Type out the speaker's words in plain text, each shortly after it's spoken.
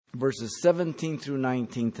verses 17 through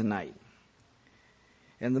 19 tonight.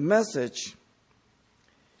 And the message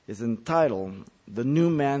is entitled, The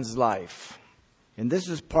New Man's Life. And this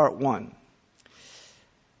is part 1.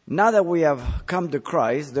 Now that we have come to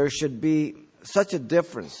Christ, there should be such a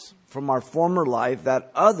difference from our former life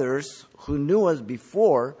that others who knew us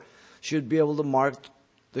before should be able to mark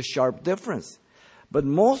the sharp difference. But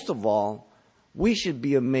most of all, we should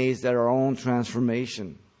be amazed at our own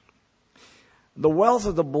transformation. The wealth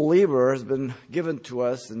of the believer has been given to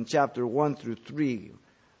us in chapter 1 through 3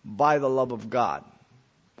 by the love of God.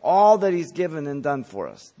 All that He's given and done for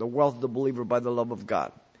us, the wealth of the believer by the love of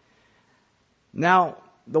God. Now,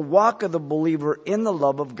 the walk of the believer in the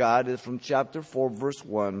love of God is from chapter 4, verse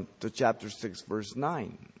 1 to chapter 6, verse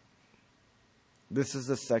 9. This is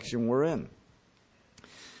the section we're in.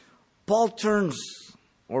 Paul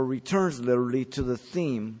returns literally to the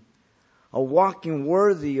theme of walking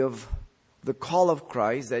worthy of the call of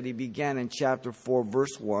Christ that he began in chapter 4,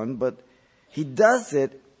 verse 1, but he does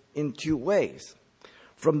it in 2 ways.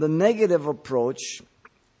 From the negative approach,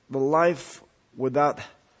 the life without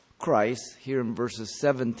Christ, here in verses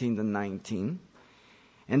 17 to 19,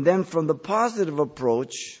 and then from the positive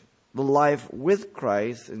approach, the life with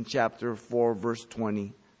Christ in chapter 4, verse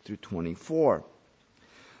 20 through 24.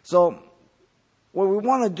 So, what we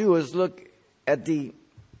want to do is look at the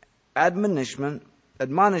admonishment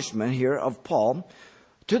here of Paul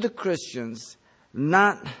to the Christians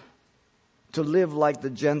not to live like the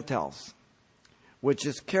Gentiles, which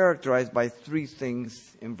is characterized by 3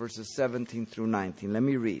 things in verses 17 through 19. Let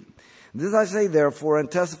me read. This I say, therefore,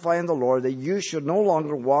 and testify in the Lord, that you should no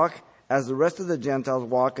longer walk as the rest of the Gentiles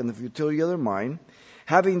walk in the futility of their mind,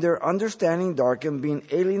 having their understanding darkened, being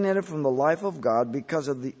alienated from the life of God because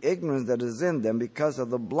of the ignorance that is in them, because of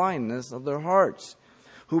the blindness of their hearts,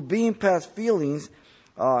 who being past feelings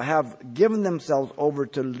have given themselves over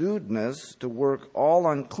to lewdness, to work all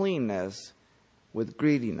uncleanness with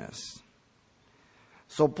greediness.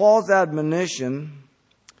 So Paul's admonition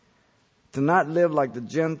to not live like the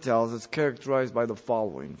Gentiles is characterized by the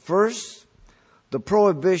following. First, the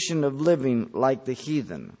prohibition of living like the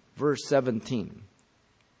heathen, verse 17.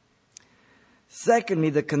 Secondly,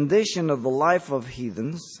 the condition of the life of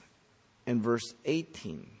heathens in verse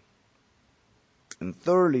 18. And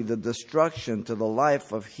thirdly, the destruction to the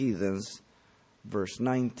life of heathens, verse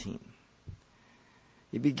 19.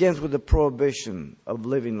 He begins with the prohibition of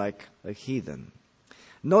living like a heathen.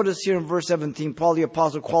 Notice here in verse 17, Paul the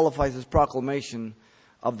Apostle qualifies his proclamation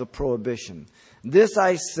of the prohibition. This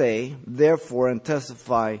I say, therefore, and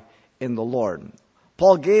testify in the Lord.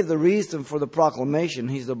 Paul gave the reason for the proclamation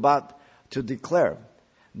he's about to declare.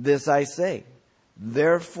 This I say,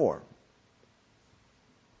 therefore.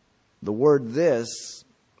 The word this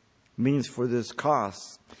means for this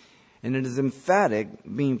cause, and it is emphatic,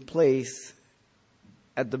 being placed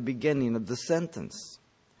at the beginning of the sentence.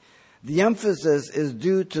 The emphasis is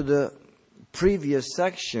due to the previous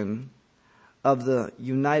section of the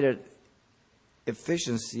united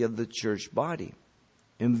efficiency of the church body.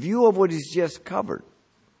 In view of what he's just covered,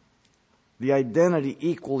 the identity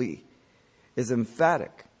equally is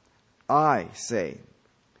emphatic. I say,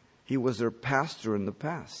 he was their pastor in the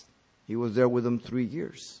past. He was there with them 3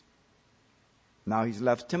 years. Now he's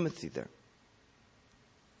left Timothy there.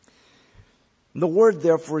 The word,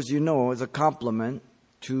 therefore, as you know, is a complement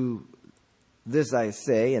to this I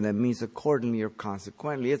say, and it means accordingly or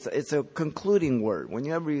consequently. It's a concluding word.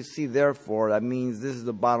 Whenever you see therefore, that means this is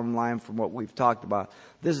the bottom line from what we've talked about.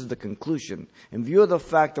 This is the conclusion. In view of the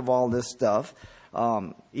fact of all this stuff,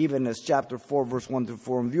 even as chapter 4, verse 1 through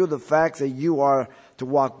 4, in view of the facts that you are to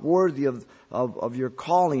walk worthy of your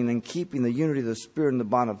calling and keeping the unity of the Spirit and the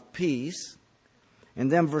bond of peace.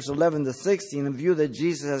 And then verse 11 to 16, in view that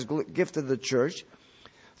Jesus has gifted the church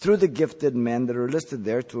through the gifted men that are listed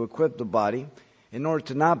there to equip the body in order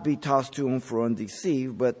to not be tossed to and fro and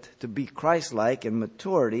deceived, but to be Christ-like in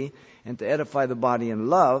maturity and to edify the body in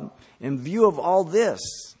love. In view of all this,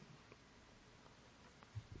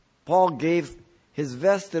 Paul gave his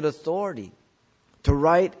vested authority to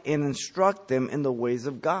write and instruct them in the ways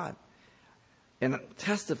of God and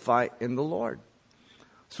testify in the Lord.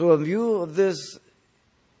 So in view of this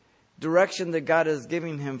direction that God is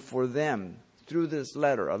giving him for them through this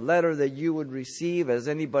letter, a letter that you would receive as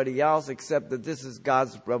anybody else, except that this is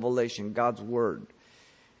God's revelation, God's word.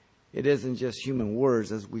 It isn't just human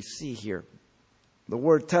words as we see here. The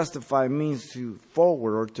word testify means to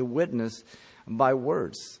forward or to witness by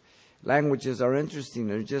words. Languages are interesting.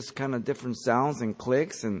 They're just kind of different sounds and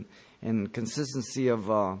clicks and consistency of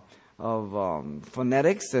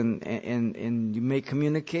phonetics, and you make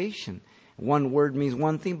communication. one word means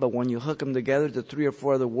one thing, but when you hook them together to 3 or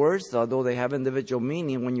 4 other words, although they have individual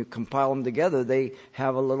meaning, when you compile them together, they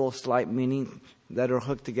have a little slight meaning that are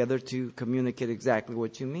hooked together to communicate exactly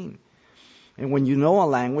what you mean. And when you know a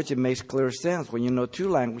language, it makes clear sense. When you know 2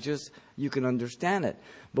 languages, you can understand it.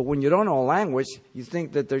 But when you don't know a language, you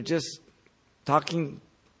think that they're just talking,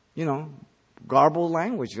 garbled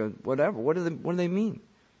language or whatever. What do they mean?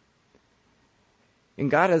 And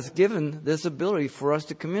God has given this ability for us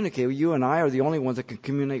to communicate. You and I are the only ones that can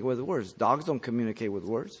communicate with words. Dogs don't communicate with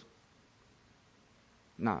words.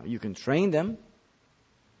 Now, you can train them,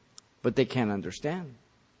 but they can't understand.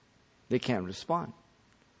 They can't respond.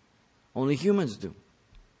 Only humans do.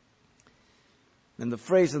 And the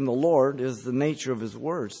phrase in the Lord is the nature of His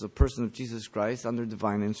words, the person of Jesus Christ under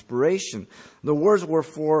divine inspiration. The words were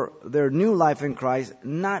for their new life in Christ,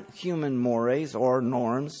 not human mores or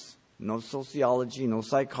norms. No sociology, no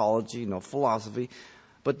psychology, no philosophy,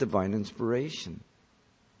 but divine inspiration.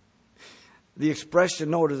 The expression,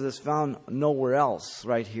 notice, is found nowhere else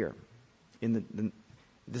right here.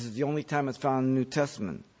 This is the only time it's found in the New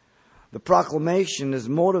Testament. The proclamation is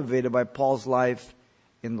motivated by Paul's life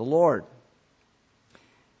in the Lord.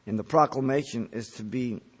 And the proclamation is to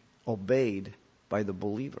be obeyed by the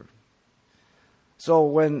believer. So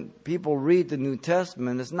when people read the New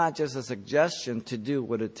Testament, it's not just a suggestion to do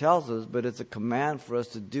what it tells us, but it's a command for us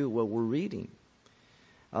to do what we're reading.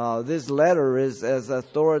 This letter is as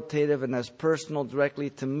authoritative and as personal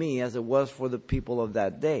directly to me as it was for the people of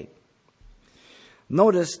that day.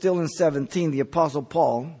 Notice still in 17, the Apostle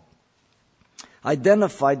Paul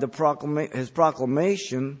identified his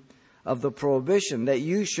proclamation of the prohibition that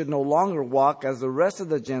you should no longer walk as the rest of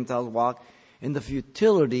the Gentiles walk in the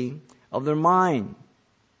futility of their mind.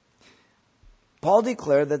 Paul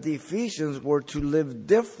declared that the Ephesians were to live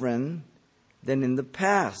different than in the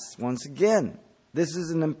past. Once again, this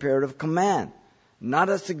is an imperative command, not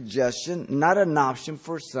a suggestion, not an option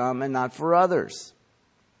for some and not for others.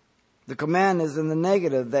 The command is in the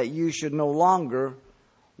negative, that you should no longer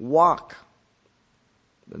walk.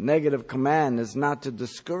 The negative command is not to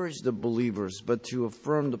discourage the believers, but to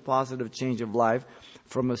affirm the positive change of life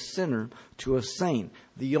from a sinner to a saint.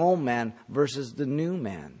 The old man versus the new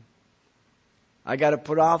man. I got to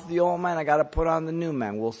put off the old man. I got to put on the new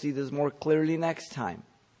man. We'll see this more clearly next time.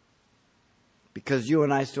 Because you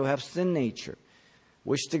and I still have sin nature.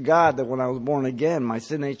 Wish to God that when I was born again, my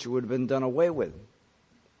sin nature would have been done away with.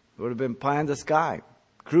 It would have been pie in the sky,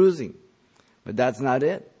 cruising. But that's not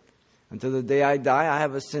it. Until the day I die, I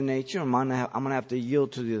have a sin nature. I'm going to have to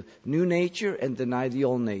yield to the new nature and deny the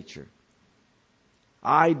old nature.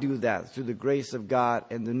 I do that through the grace of God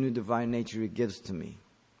and the new divine nature He gives to me.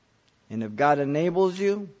 And if God enables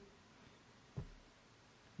you,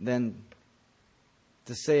 then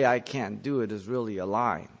to say I can't do it is really a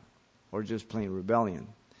lie or just plain rebellion.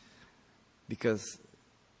 Because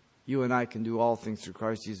you and I can do all things through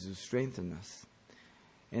Christ Jesus who strengthens us.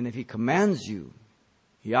 And if He commands you,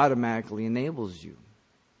 He automatically enables you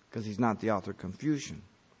because He's not the author of confusion.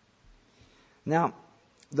 Now,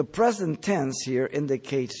 the present tense here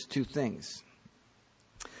indicates 2 things.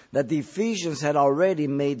 That the Ephesians had already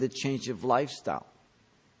made the change of lifestyle.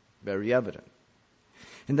 Very evident.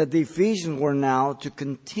 And that the Ephesians were now to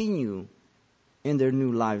continue in their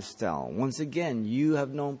new lifestyle. Once again, you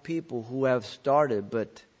have known people who have started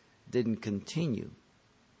but didn't continue.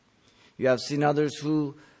 You have seen others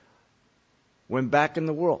who went back in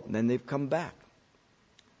the world, and then they've come back.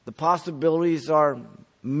 The possibilities are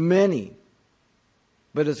many.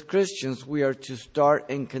 But as Christians, we are to start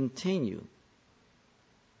and continue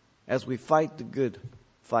as we fight the good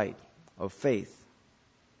fight of faith.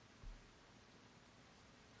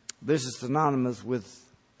 This is synonymous with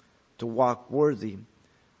to walk worthy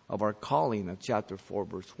of our calling of chapter 4,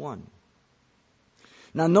 verse 1.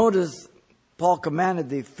 Now notice, Paul commanded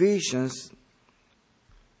the Ephesians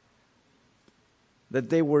that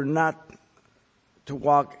they were not to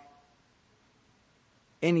walk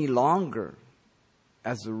any longer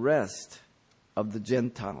as the rest of the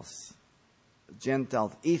Gentiles.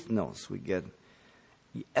 Gentile ethnos, we get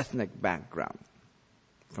the ethnic background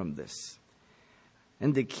from this,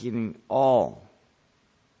 indicating all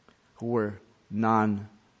who were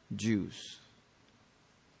non-Jews.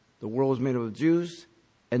 The world was made up of Jews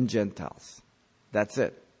and Gentiles. That's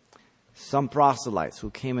it. Some proselytes who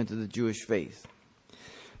came into the Jewish faith.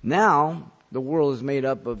 Now, the world is made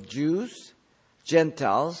up of Jews,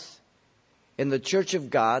 Gentiles, and the church of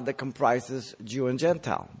God that comprises Jew and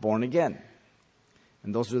Gentile, born again.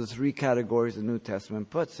 And those are the 3 categories the New Testament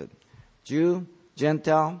puts it. Jew,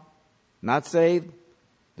 Gentile, not saved,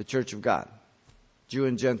 the church of God. Jew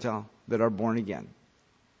and Gentile that are born again.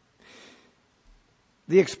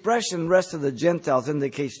 The expression rest of the Gentiles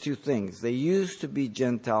indicates two things. They used to be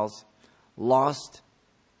Gentiles, lost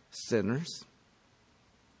sinners,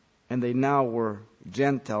 and they now were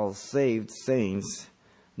Gentiles, saved saints,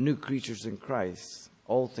 new creatures in Christ.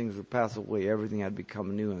 All things were passed away. Everything had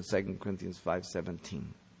become new in 2 Corinthians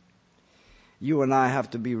 5:17. You and I have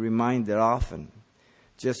to be reminded often.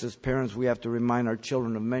 Just as parents, we have to remind our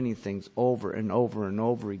children of many things over and over and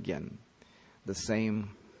over again. The same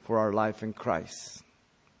for our life in Christ.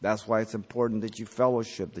 That's why it's important that you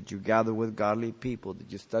fellowship, that you gather with godly people,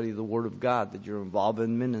 that you study the Word of God, that you're involved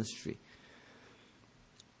in ministry,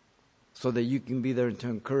 so that you can be there to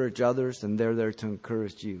encourage others and they're there to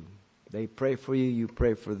encourage you. They pray for you, you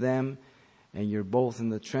pray for them, and you're both in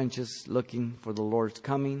the trenches looking for the Lord's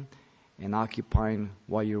coming and occupying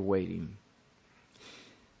while you're waiting.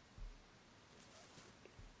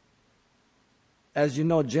 As you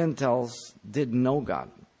know, Gentiles didn't know God.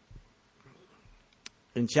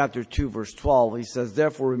 In chapter 2, verse 12, he says,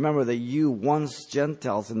 therefore remember that you once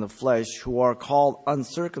Gentiles in the flesh, who are called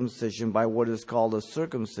uncircumcision by what is called a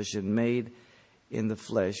circumcision made in the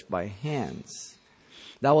flesh by hands.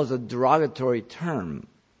 That was a derogatory term,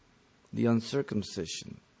 the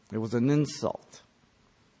uncircumcision. It was an insult.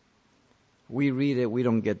 We read it, we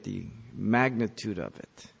don't get the magnitude of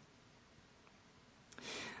it.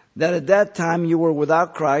 That at that time you were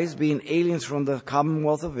without Christ, being aliens from the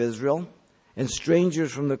commonwealth of Israel, and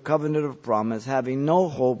strangers from the covenant of promise, having no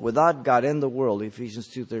hope, without God in the world. Ephesians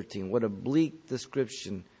 2:13. What a bleak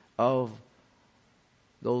description of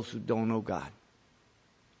those who don't know God.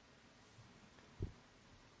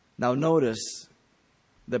 Now notice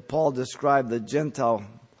that Paul described the Gentile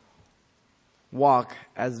walk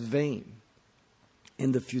as vain,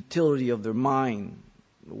 in the futility of their mind.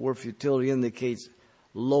 The word futility indicates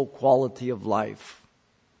low quality of life.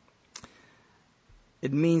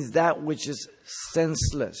 It means that which is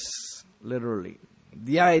senseless, literally.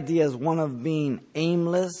 The idea is one of being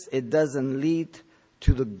aimless. It doesn't lead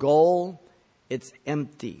to the goal. It's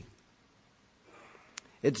empty.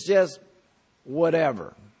 It's just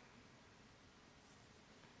whatever.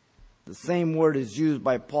 The same word is used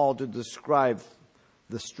by Paul to describe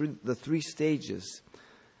the three stages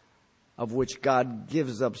of which God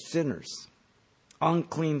gives up sinners.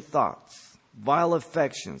 Unclean thoughts, vile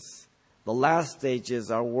affections. The last stage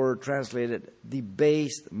is our word translated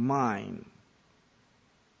debased mind.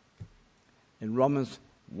 In Romans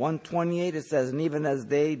 1:28 it says, and even as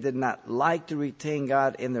they did not like to retain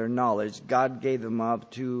God in their knowledge, God gave them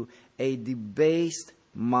up to a debased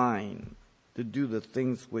mind to do the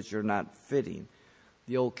things which are not fitting.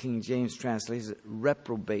 The old King James translates it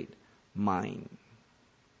reprobate mind.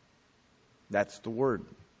 That's the word.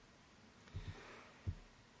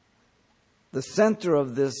 The center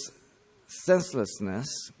of this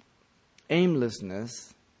senselessness,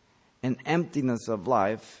 aimlessness, and emptiness of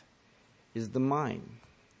life is the mind.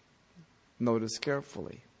 Notice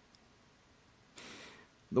carefully.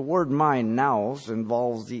 The word mind, nous,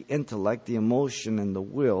 involves the intellect, the emotion, and the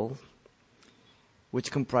will, which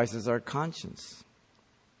comprises our conscience.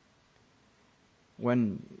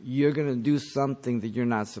 When you're going to do something that you're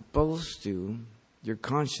not supposed to, your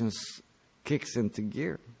conscience kicks into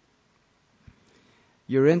gear.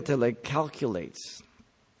 Your intellect calculates.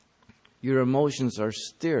 Your emotions are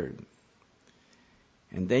steered.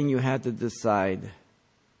 And then you have to decide,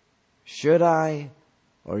 should I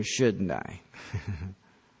or shouldn't I?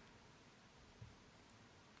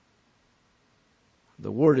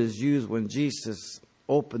 The word is used when Jesus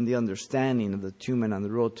opened the understanding of the two men on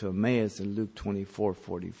the road to Emmaus in Luke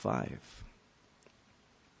 24:45.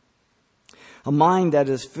 A mind that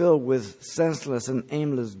is filled with senseless and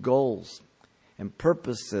aimless goals and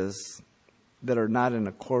purposes that are not in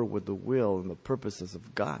accord with the will and the purposes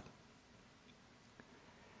of God.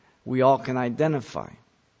 We all can identify,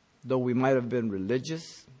 though we might have been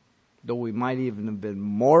religious, though we might even have been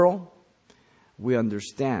moral, we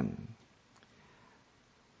understand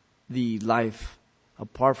the life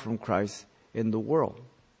apart from Christ in the world.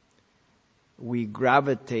 We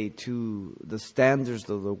gravitate to the standards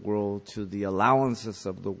of the world, to the allowances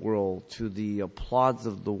of the world, to the applause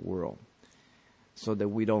of the world, so that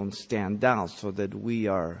we don't stand out, so that we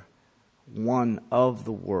are one of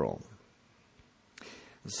the world.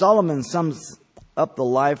 Solomon sums up the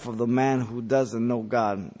life of the man who doesn't know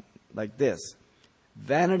God like this: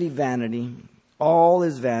 vanity, vanity, all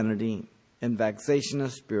is vanity, and vexation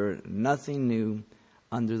of spirit, nothing new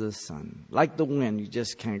under the sun. Like the wind, you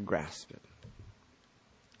just can't grasp it.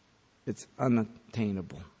 It's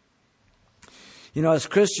unattainable. You know, as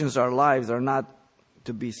Christians, our lives are not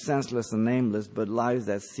to be senseless and aimless, but lives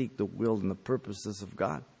that seek the will and the purposes of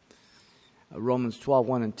God. Romans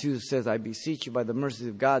 12:1-2 says, I beseech you by the mercies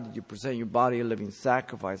of God that you present your body a living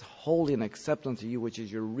sacrifice, holy and acceptable unto you, which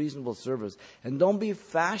is your reasonable service. And don't be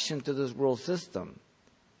fashioned to this world system,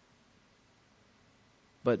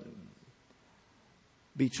 but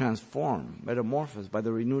be transformed, metamorphosed by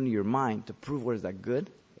the renewing of your mind to prove what is that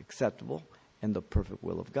good, acceptable, and the perfect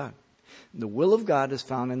will of God. The will of God is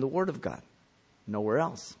found in the Word of God. Nowhere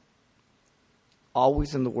else.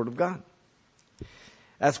 Always in the Word of God.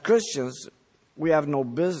 As Christians, we have no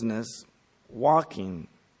business walking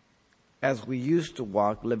as we used to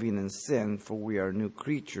walk, living in sin, for we are new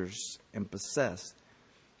creatures and possess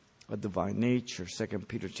a divine nature. 2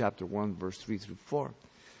 Peter chapter 1, verse 3-4.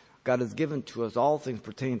 God has given to us all things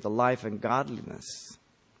pertaining to life and godliness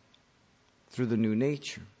through the new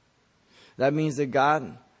nature. That means that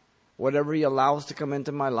God, whatever He allows to come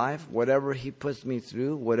into my life, whatever He puts me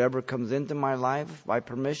through, whatever comes into my life by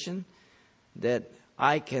permission, that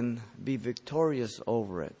I can be victorious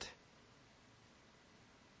over it.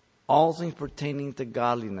 All things pertaining to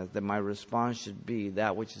godliness, that my response should be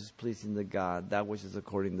that which is pleasing to God, that which is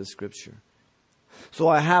according to Scripture. So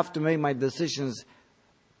I have to make my decisions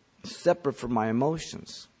separate from my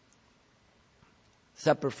emotions,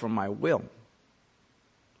 separate from my will.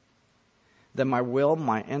 That my will,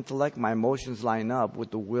 my intellect, my emotions line up with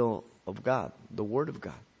the will of God, the Word of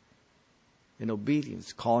God. In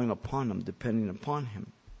obedience, calling upon Him, depending upon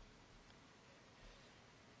Him.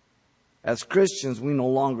 As Christians, we no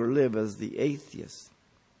longer live as the atheist,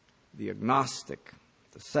 the agnostic,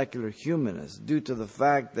 the secular humanist, due to the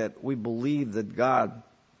fact that we believe that God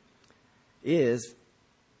is,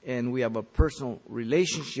 and we have a personal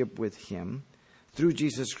relationship with Him through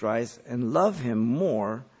Jesus Christ, and love Him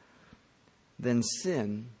more than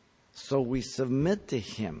sin, so we submit to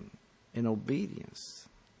Him in obedience.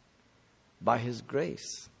 By His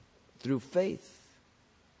grace, through faith,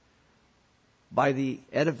 by the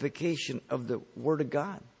edification of the Word of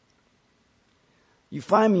God. You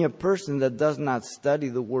find me a person that does not study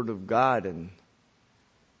the Word of God and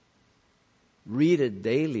read it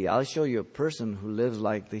daily. I'll show you a person who lives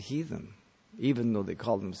like the heathen, even though they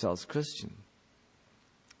call themselves Christian.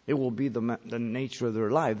 It will be the nature of their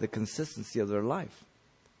life, the consistency of their life.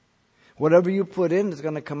 Whatever you put in is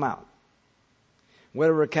going to come out.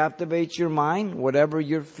 Whatever captivates your mind, whatever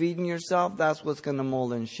you're feeding yourself, that's what's going to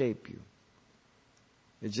mold and shape you.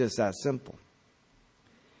 It's just that simple.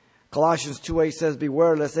 Colossians 2:8 says,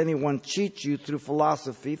 beware lest anyone cheat you through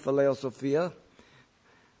philosophy, philosophy,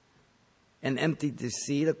 and empty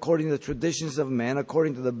deceit, according to the traditions of men,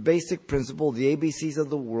 according to the basic principle, the ABCs of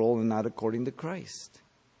the world, and not according to Christ.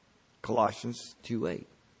 Colossians 2:8.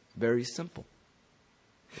 Very simple.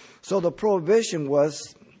 So the prohibition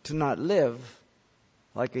was to not live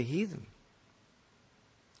like a heathen.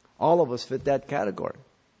 All of us fit that category.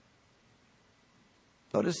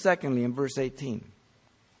 Notice secondly in verse 18.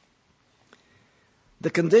 The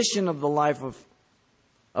condition of the life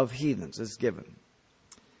of heathens is given.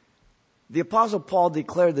 The Apostle Paul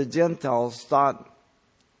declared the Gentiles thought,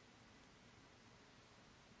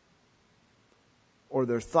 or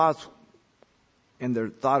their thoughts and their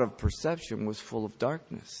thought of perception was full of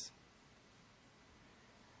darkness.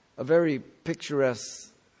 A very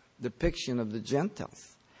picturesque depiction of the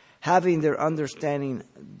Gentiles, having their understanding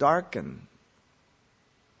darkened.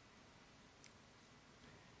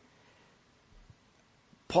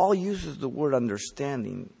 Paul uses the word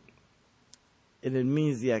understanding, and it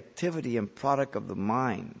means the activity and product of the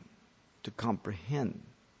mind to comprehend.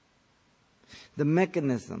 The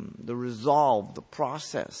mechanism, the resolve, the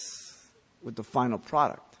process with the final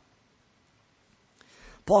product.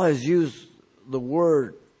 Paul has used the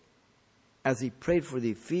word as he prayed for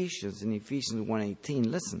the Ephesians in Ephesians 1:18.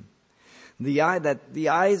 Listen, the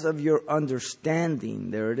eyes of your understanding,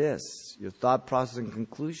 there it is, your thought process and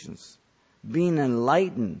conclusions, being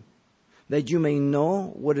enlightened, that you may know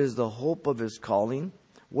what is the hope of His calling,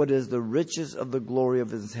 what is the riches of the glory of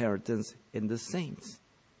His inheritance in the saints.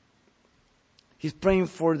 He's praying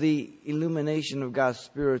for the illumination of God's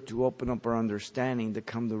Spirit to open up our understanding to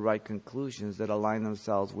come to right conclusions that align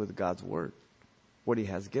themselves with God's Word, what He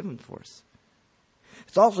has given for us.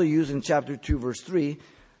 It's also used in chapter 2, verse 3,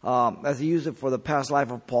 as he used it for the past life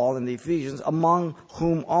of Paul in the Ephesians, among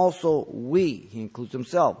whom also we, he includes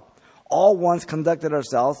himself, all once conducted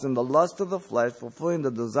ourselves in the lust of the flesh, fulfilling the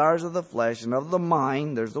desires of the flesh and of the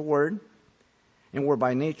mind, there's the word, and were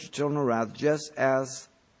by nature children of wrath, just as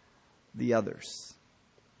the others.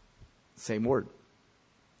 Same word.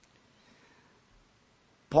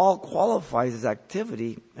 Paul qualifies his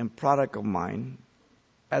activity and product of mind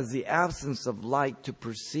as the absence of light to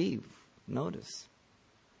perceive. Notice,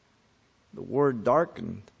 the word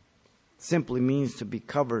darkened simply means to be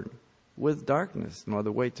covered with darkness. No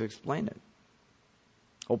other way to explain it.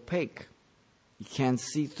 Opaque. You can't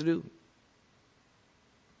see through.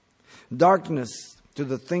 Darkness to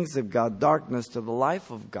the things of God, darkness to the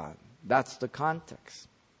life of God. That's the context.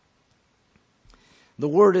 The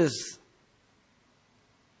word is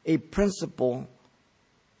a principle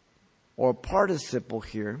or participle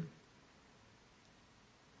here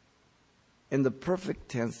in the perfect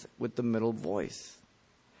tense with the middle voice.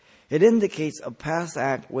 It indicates a past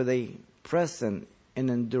act with a present and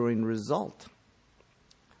enduring result.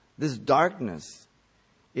 This darkness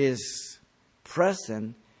is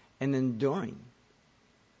present and enduring.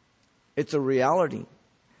 It's a reality,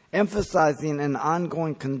 emphasizing an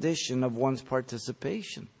ongoing condition of one's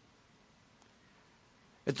participation.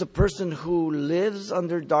 It's a person who lives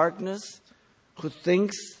under darkness, who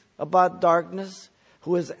thinks about darkness,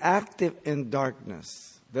 who is active in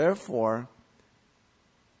darkness. Therefore,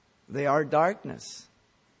 they are darkness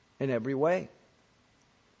in every way.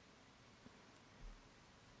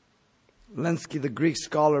 Lenski, the Greek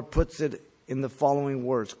scholar, puts it in the following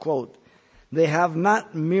words, quote, "They have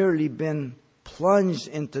not merely been plunged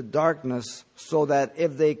into darkness so that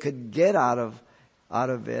if they could get out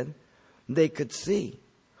of it, they could see.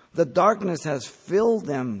 The darkness has filled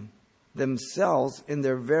themselves in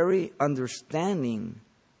their very understanding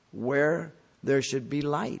where there should be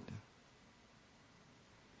light."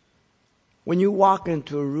 When you walk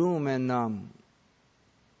into a room and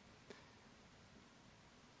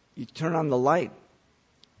you turn on the light,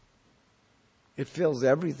 it fills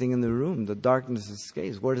everything in the room. The darkness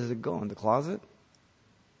escapes. Where does it go? In the closet?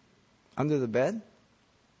 Under the bed?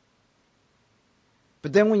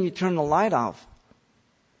 But then when you turn the light off,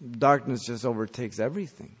 darkness just overtakes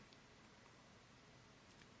everything.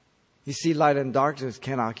 You see, light and darkness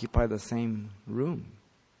can't occupy the same room.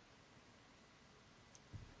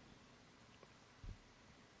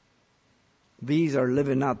 These are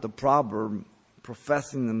living out the proverb,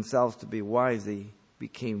 professing themselves to be wise, they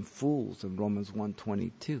became fools in Romans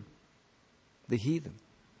 1:22. The heathen.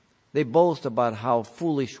 They boast about how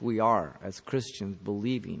foolish we are as Christians,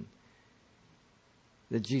 believing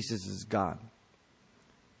that Jesus is God,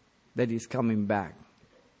 that He's coming back,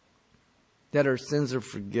 that our sins are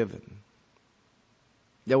forgiven,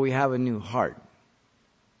 that we have a new heart.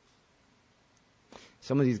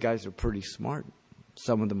 Some of these guys are pretty smart.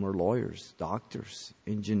 Some of them are lawyers, doctors,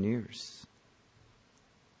 engineers,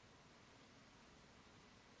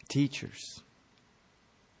 teachers.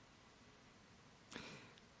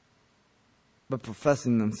 But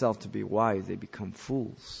professing themselves to be wise, they become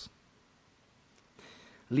fools,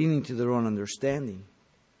 leaning to their own understanding.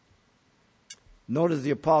 Notice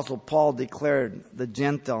the Apostle Paul declared the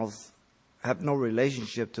Gentiles have no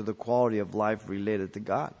relationship to the quality of life related to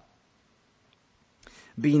God,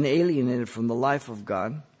 being alienated from the life of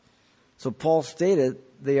God. So Paul stated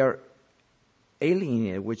they are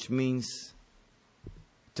alienated, which means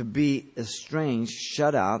to be estranged,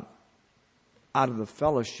 shut out of the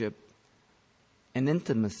fellowship and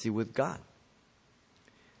intimacy with God.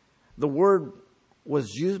 The word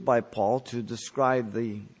was used by Paul to describe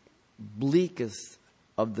the bleakest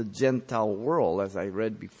of the Gentile world, as I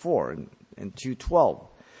read before in 2:12.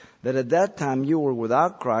 That at that time you were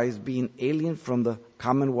without Christ, being alien from the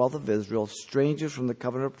commonwealth of Israel, strangers from the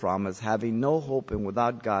covenant of promise, having no hope and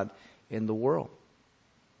without God in the world.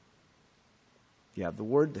 You have the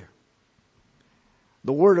word there.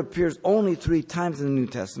 The word appears only 3 times in the New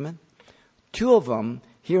Testament. 2 of them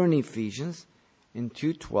here in Ephesians, in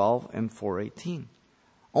 2:12 and 4:18.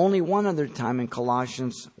 Only one other time in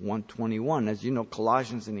Colossians 1:21. As you know,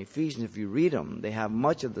 Colossians and Ephesians, if you read them, they have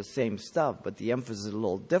much of the same stuff, but the emphasis is a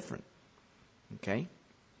little different. Okay?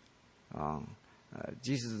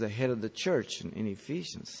 Jesus is the head of the church in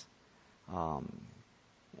Ephesians.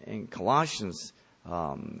 In Colossians,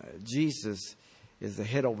 Jesus is the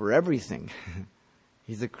head over everything.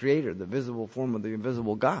 He's the creator, the visible form of the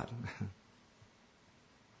invisible God.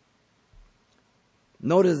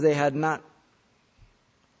 Notice they had no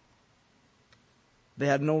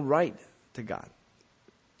right to God.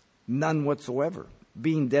 None whatsoever.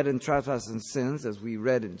 Being dead in trespasses and sins, as we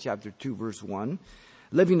read in chapter 2, verse 1.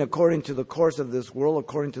 Living according to the course of this world,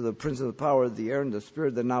 according to the prince of the power of the air, and the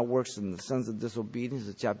spirit that now works in the sons of disobedience,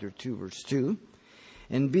 in chapter 2, verse 2.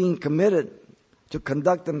 And being committed to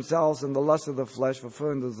conduct themselves in the lust of the flesh,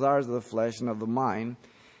 fulfilling the desires of the flesh and of the mind,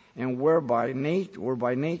 and were by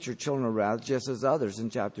nature children of wrath, just as others, in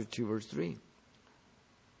chapter 2, verse 3.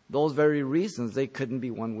 Those very reasons they couldn't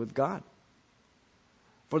be one with God.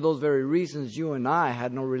 For those very reasons, you and I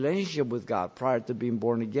had no relationship with God prior to being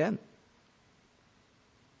born again.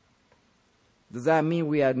 Does that mean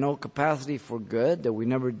we had no capacity for good, that we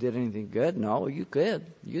never did anything good? No, you could.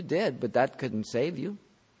 You did, but that couldn't save you.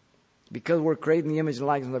 Because we're created in the image and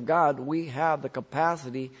likeness of God, we have the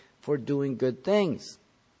capacity for doing good things,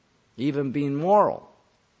 even being moral.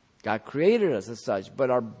 God created us as such, but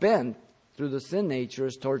our bent through the sin nature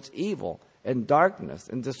is towards evil and darkness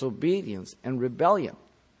and disobedience and rebellion.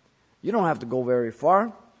 You don't have to go very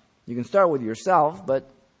far. You can start with yourself, but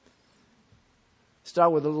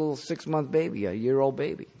start with a little 6-month baby, a year-old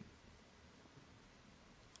baby.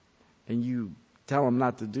 And you tell them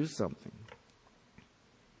not to do something.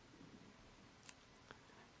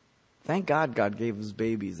 Thank God God gave us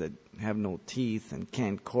babies that have no teeth and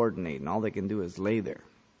can't coordinate, and all they can do is lay there.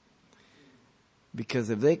 Because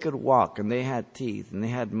if they could walk and they had teeth and they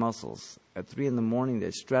had muscles, at 3 a.m,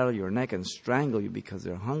 they'd straddle your neck and strangle you because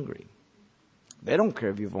they're hungry. They don't care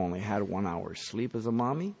if you've only had 1 hour's sleep as a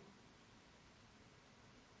mommy.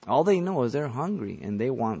 All they know is they're hungry and they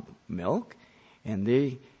want milk, and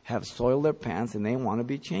they have soiled their pants and they want to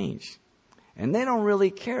be changed. And they don't really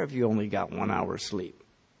care if you only got 1 hour's sleep.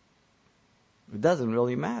 It doesn't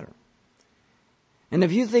really matter. And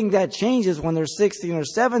if you think that changes when they're 16 or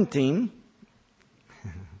 17,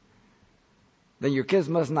 then your kids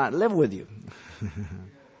must not live with you.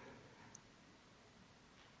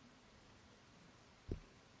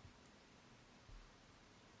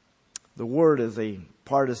 The word is a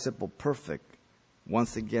participle perfect,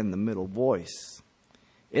 once again the middle voice,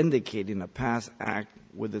 indicating a past act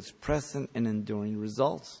with its present and enduring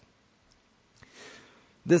results.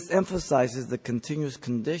 This emphasizes the continuous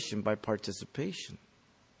condition by participation.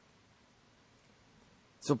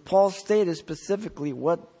 So Paul stated specifically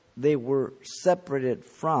what they were separated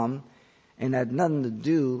from and had nothing to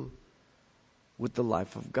do with the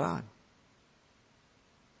life of God.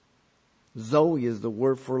 Zoe is the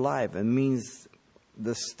word for life. It means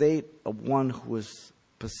the state of one who is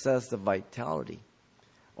possessed of vitality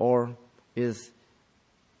or is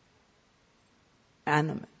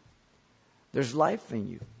animate. There's life in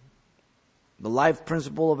you. The life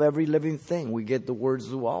principle of every living thing. We get the word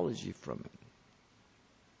zoology from it.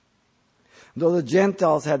 Though the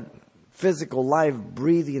Gentiles had physical life,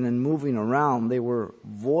 breathing and moving around, they were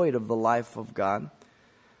void of the life of God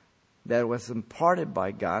that was imparted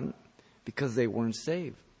by God because they weren't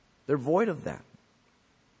saved. They're void of that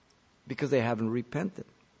because they haven't repented.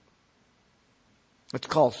 It's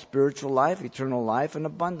called spiritual life, eternal life, and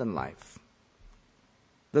abundant life.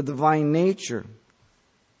 The divine nature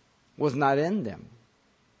was not in them,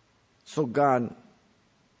 so God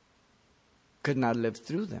could not live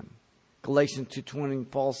through them. Galatians 2:20,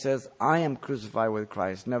 Paul says, I am crucified with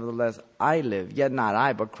Christ. Nevertheless, I live. Yet not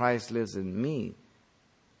I, but Christ lives in me.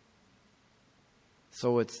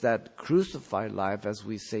 So it's that crucified life as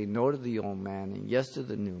we say no to the old man and yes to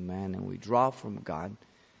the new man, and we draw from God,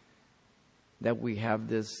 that we have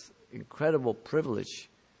this incredible privilege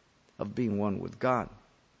of being one with God.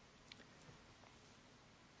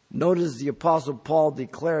 Notice the Apostle Paul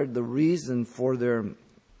declared the reason for their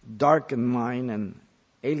darkened mind and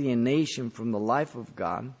alienation from the life of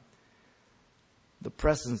God, the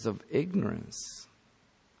presence of ignorance.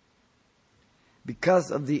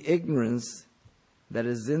 Because of the ignorance that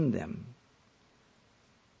is in them.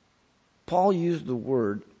 Paul used the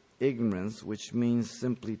word ignorance, which means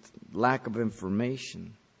simply lack of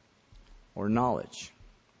information or knowledge.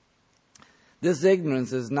 This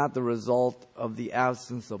ignorance is not the result of the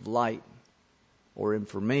absence of light or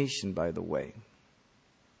information, by the way.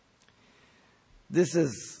 This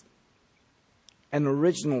is an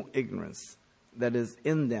original ignorance that is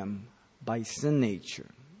in them by sin nature,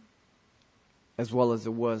 as well as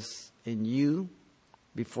it was in you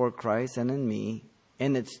before Christ and in me,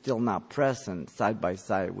 and it's still not present side by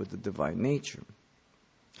side with the divine nature.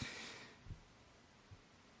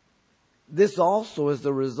 This also is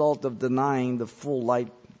the result of denying the full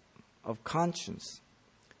light of conscience,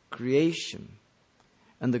 creation,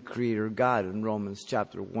 and the Creator God in Romans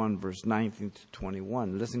chapter 1, verse 19 to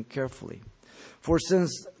 21. Listen carefully. For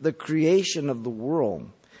since the creation of the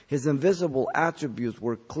world, His invisible attributes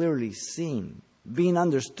were clearly seen, being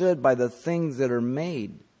understood by the things that are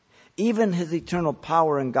made, even His eternal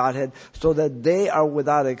power and Godhead, so that they are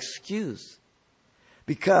without excuse.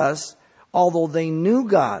 Because although they knew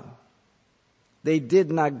God, they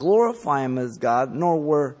did not glorify Him as God, nor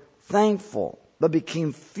were thankful, but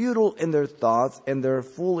became futile in their thoughts, and their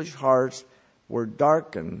foolish hearts were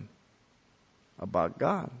darkened about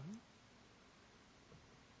God.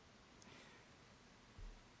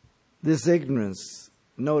 This ignorance,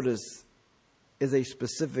 notice, is a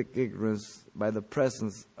specific ignorance by the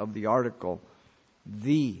presence of the article,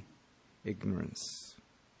 the ignorance.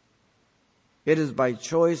 It is by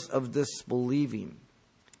choice of disbelieving,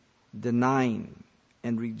 denying,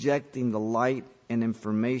 and rejecting the light and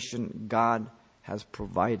information God has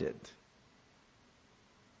provided.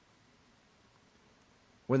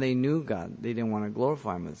 When they knew God, they didn't want to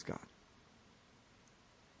glorify Him as God.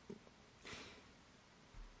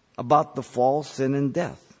 About the fall, sin, and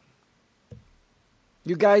death.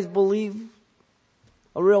 You guys believe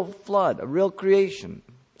a real flood, a real creation?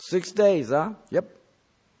 6 days, huh? Yep.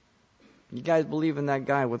 You guys believe in that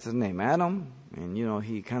guy, what's his name? Adam? And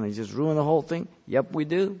he kind of just ruined the whole thing? Yep, we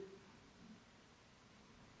do.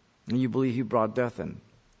 And you believe he brought death in.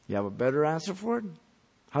 You have a better answer for it?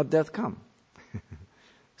 How'd death come?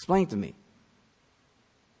 Explain to me.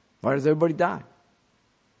 Why does everybody die?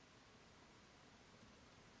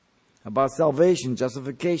 About salvation,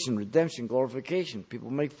 justification, redemption, glorification. People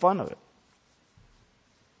make fun of it.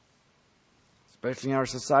 Especially in our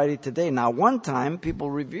society today. Now, one time, people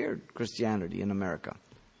revered Christianity in America.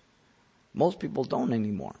 Most people don't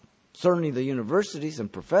anymore. Certainly the universities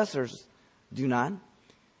and professors do not.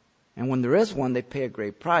 And when there is one, they pay a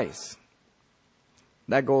great price.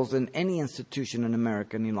 That goes in any institution in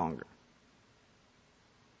America any longer.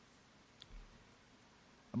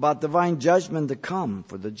 About divine judgment to come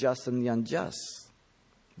for the just and the unjust.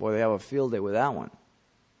 Boy, they have a field day with that one.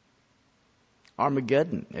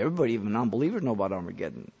 Armageddon. Everybody, even non-believers, know about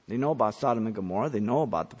Armageddon. They know about Sodom and Gomorrah. They know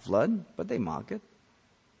about the flood, but they mock it.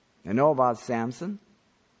 They know about Samson.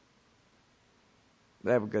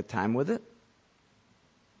 They have a good time with it.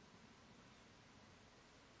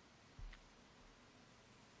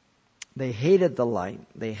 They hated the light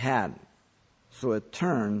they had, so it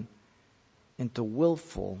turned into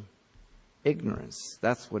willful ignorance.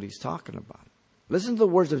 That's what he's talking about. Listen to the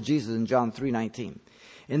words of Jesus in John 3:19.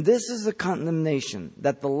 And this is the condemnation,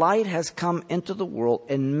 that the light has come into the world,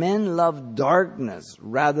 and men love darkness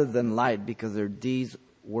rather than light because their deeds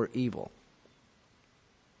were evil.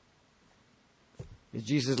 Is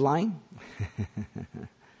Jesus lying?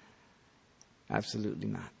 Absolutely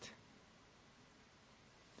not.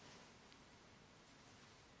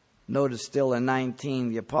 Notice still in 19,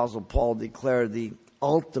 the Apostle Paul declared the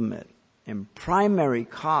ultimate and primary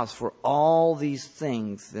cause for all these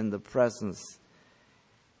things in the presence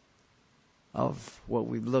of what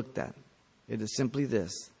we've looked at. It is simply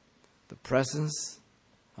this: the presence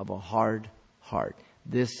of a hard heart.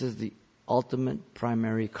 This is the ultimate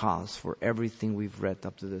primary cause for everything we've read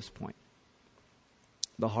up to this point.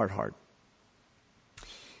 The hard heart.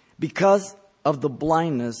 Because of the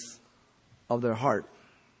blindness of their heart.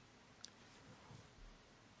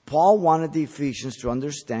 Paul wanted the Ephesians to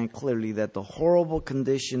understand clearly that the horrible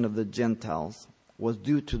condition of the Gentiles was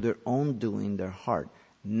due to their own doing, their heart,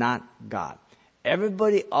 not God.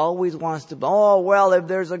 Everybody always wants to, if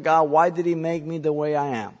there's a God, why did He make me the way I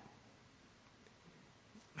am?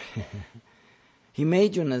 He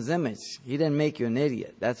made you in His image. He didn't make you an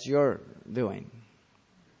idiot. That's your doing.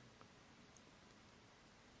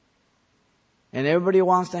 And everybody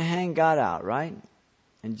wants to hang God out, right?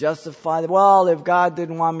 And justify, if God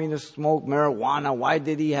didn't want me to smoke marijuana, why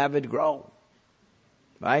did He have it grow?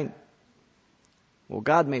 Right? Well,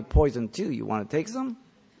 God made poison too. You want to take some?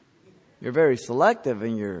 You're very selective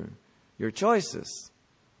in your choices.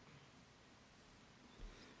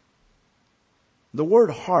 The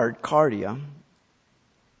word heart, cardia,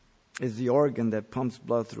 is the organ that pumps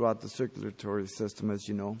blood throughout the circulatory system, as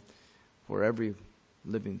you know, for every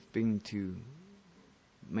living being to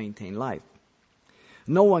maintain life.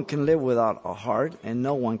 No one can live without a heart, and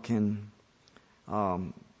no one can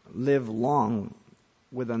live long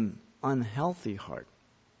with an unhealthy heart.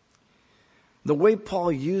 The way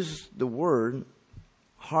Paul used the word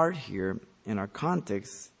heart here in our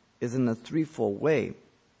context is in a threefold way,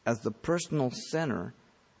 as the personal center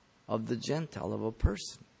of the Gentile, of a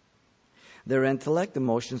person. Their intellect,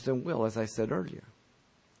 emotions, and will, as I said earlier.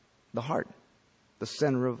 The heart, the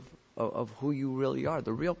center of who you really are,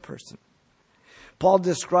 the real person. Paul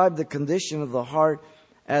described the condition of the heart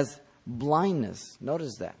as blindness.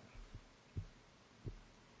 Notice that.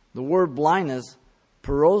 The word blindness,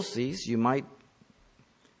 parosis, you might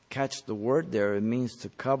catch the word there. It means to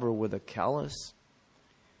cover with a callus.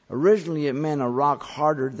 Originally, it meant a rock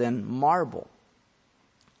harder than marble.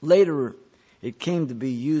 Later, it came to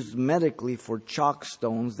be used medically for chalk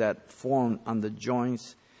stones that formed on the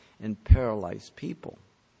joints in paralyzed people.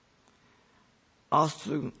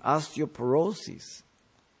 Osteoporosis,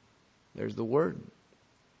 there's the word,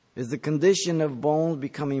 is the condition of bones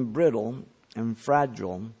becoming brittle and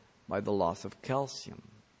fragile by the loss of calcium.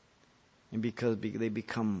 And because they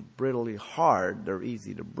become brittly hard, they're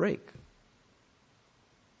easy to break.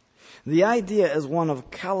 The idea is one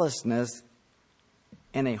of callousness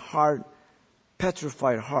and a hard,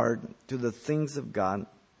 petrified heart to the things of God,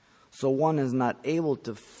 so one is not able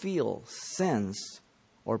to feel, sense,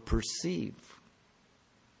 or perceive.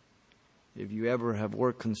 If you ever have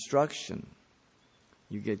worked construction,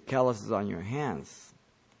 you get calluses on your hands.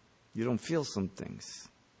 You don't feel some things.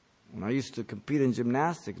 When I used to compete in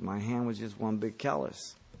gymnastics, my hand was just one big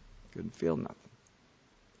callus. Couldn't feel nothing.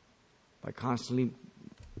 By constantly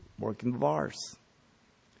working the bars.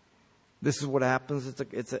 This is what happens.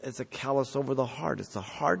 It's a callus over the heart. It's a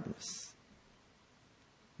hardness.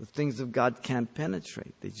 The things of God can't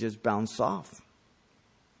penetrate. They just bounce off.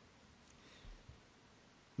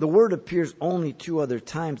 The word appears only 2 other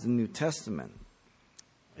times in the New Testament.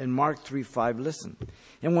 In Mark 3:5, listen.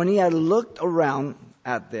 And when he had looked around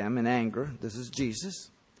at them in anger, this is Jesus,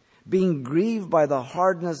 being grieved by the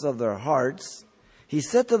hardness of their hearts, he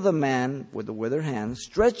said to the man with the withered hand,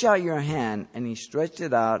 stretch out your hand. And he stretched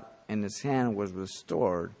it out, and his hand was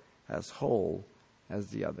restored as whole as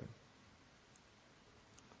the other.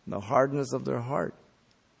 The hardness of their heart.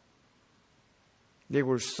 They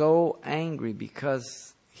were so angry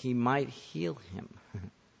because he might heal him.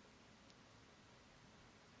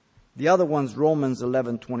 The other one's Romans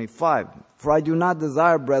 11:25. For I do not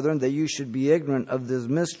desire, brethren, that you should be ignorant of this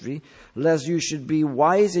mystery, lest you should be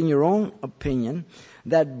wise in your own opinion,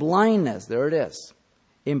 that blindness, there it is,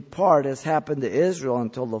 in part has happened to Israel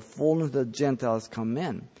until the fullness of the Gentiles come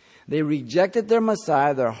in. They rejected their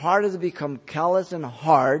Messiah. Their heart has become callous and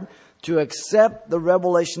hard to accept the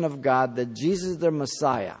revelation of God that Jesus is their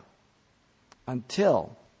Messiah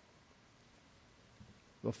until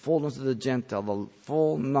the fullness of the Gentile, the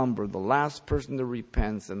full number, the last person that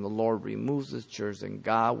repents, and the Lord removes His church, and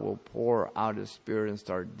God will pour out His Spirit and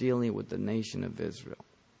start dealing with the nation of Israel.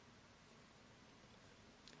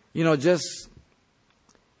 You know, just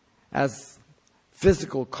as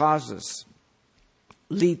physical causes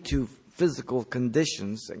lead to physical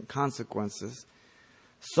conditions and consequences,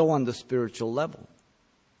 so on the spiritual level.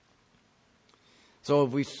 So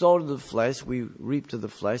if we sow to the flesh, we reap to the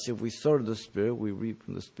flesh. If we sow to the Spirit, we reap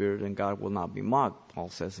from the Spirit, and God will not be mocked, Paul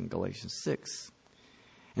says in Galatians 6.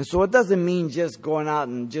 And so it doesn't mean just going out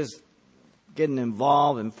and just getting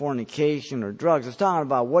involved in fornication or drugs. It's talking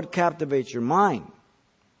about what captivates your mind.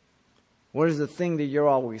 What is the thing that you're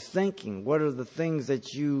always thinking? What are the things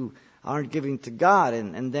that you aren't giving to God?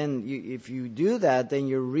 And then if you do that, then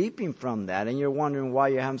you're reaping from that, and you're wondering why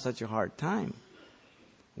you're having such a hard time.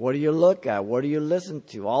 What do you look at? What do you listen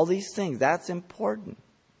to? All these things, that's important.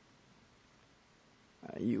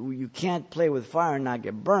 You can't play with fire and not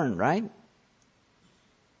get burned, right?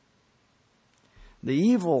 The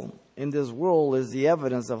evil in this world is the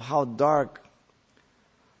evidence of how dark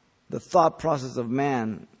the thought process of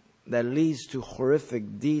man that leads to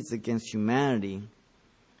horrific deeds against humanity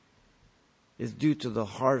is due to the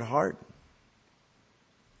hard heart.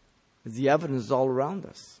 The evidence is all around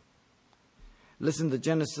us. Listen to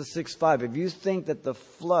Genesis 6:5. If you think that the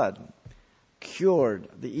flood cured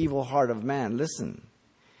the evil heart of man, listen.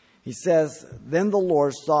 He says, then the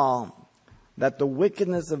Lord saw that the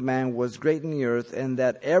wickedness of man was great in the earth, and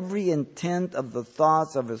that every intent of the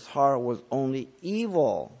thoughts of his heart was only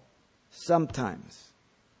evil sometimes.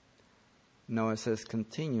 No, it says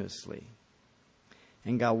continuously.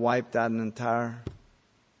 And God wiped out an entire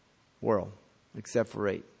world, except for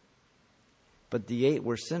 8. But the 8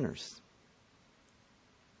 were sinners.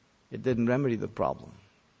 It didn't remedy the problem.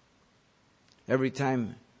 Every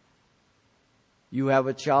time you have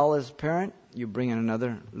a child as a parent, you bring in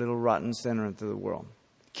another little rotten sinner into the world.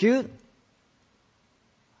 Cute,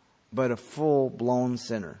 but a full-blown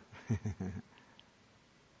sinner.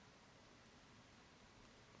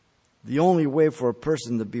 The only way for a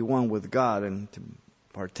person to be one with God and to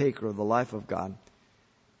partaker of the life of God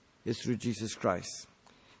is through Jesus Christ.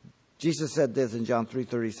 Jesus said this in John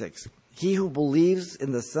 3:36. He who believes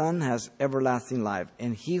in the Son has everlasting life,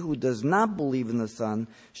 and he who does not believe in the Son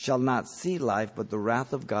shall not see life, but the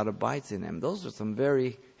wrath of God abides in him. Those are some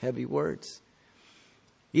very heavy words.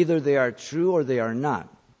 Either they are true or they are not.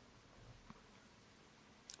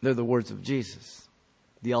 They're the words of Jesus,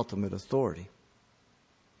 the ultimate authority.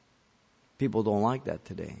 People don't like that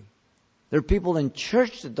today. There are people in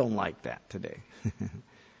church that don't like that today.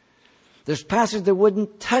 There's pastors that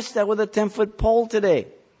wouldn't touch that with a 10-foot pole today.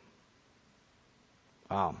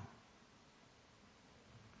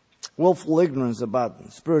 Willful ignorance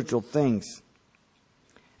about spiritual things.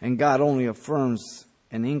 And God only affirms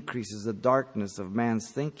and increases the darkness of man's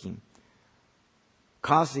thinking,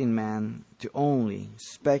 causing man to only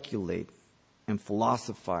speculate and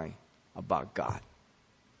philosophize about God.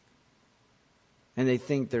 And they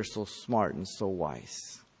think they're so smart and so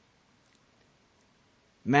wise.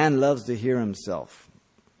 Man loves to hear himself.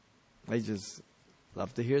 They just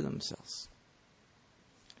love to hear themselves.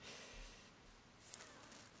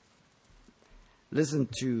 Listen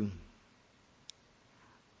to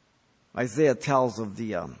Isaiah tells of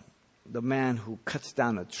the man who cuts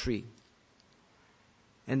down a tree.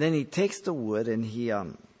 And then he takes the wood and he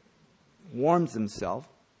warms himself.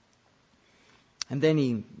 And then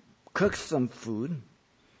he cooks some food.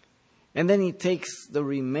 And then he takes the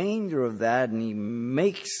remainder of that and he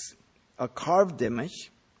makes a carved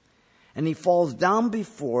image. And he falls down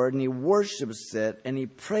before it and he worships it and he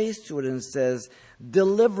prays to it and says,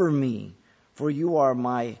 "Deliver me, for you are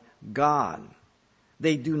my God.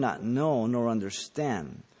 They do not know nor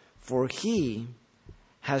understand, for he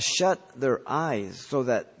has shut their eyes so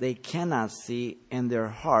that they cannot see, and their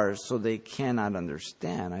hearts so they cannot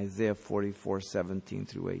understand." Isaiah 44:17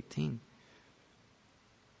 through 18.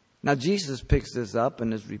 Now Jesus picks this up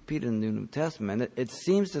and is repeated in the New Testament. It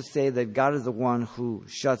seems to say that God is the one who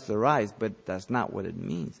shuts their eyes, but that's not what it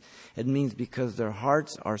means. It means because their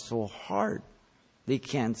hearts are so hard, they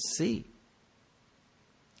can't see.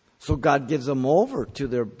 So God gives them over to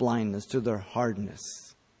their blindness, to their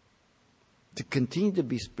hardness, to continue to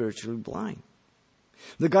be spiritually blind.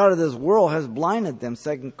 The God of this world has blinded them,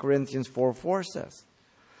 2 Corinthians 4:4 says.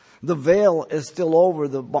 The veil is still over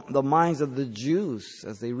the minds of the Jews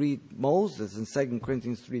as they read Moses in 2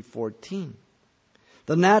 Corinthians 3:14.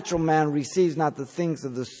 The natural man receives not the things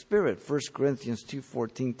of the Spirit, 1 Corinthians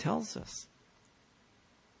 2:14 tells us.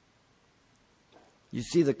 You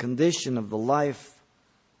see, the condition of the life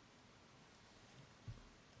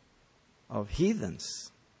of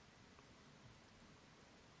heathens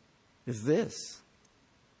is this.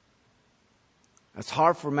 It's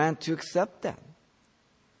hard for man to accept that.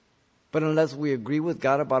 But unless we agree with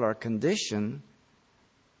God about our condition,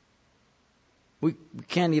 we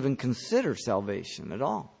can't even consider salvation at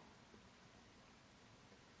all.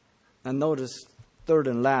 And notice, third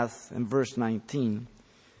and last, in verse 19,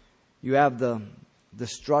 you have the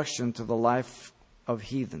destruction to the life of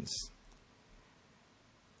heathens.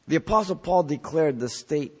 The Apostle Paul declared the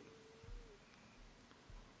state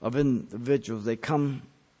of individuals. They come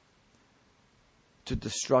to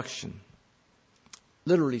destruction.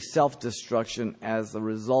 Literally self-destruction as a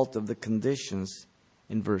result of the conditions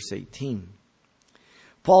in verse 18.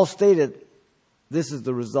 Paul stated this is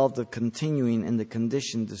the result of continuing in the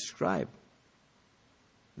condition described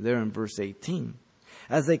there in verse 18.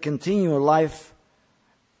 As they continue a life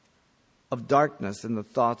of darkness in the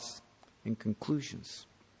thoughts and conclusions.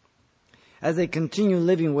 As they continue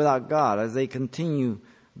living without God, as they continue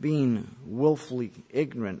being willfully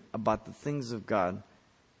ignorant about the things of God,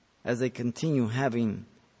 as they continue having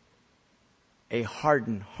a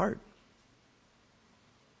hardened heart.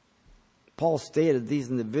 Paul stated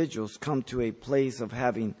these individuals come to a place of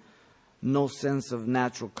having no sense of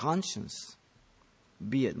natural conscience,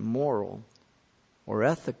 be it moral or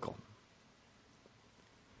ethical.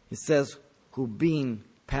 He says, who being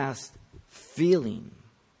past feeling.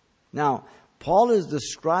 Now, Paul is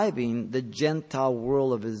describing the Gentile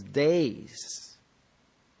world of his days.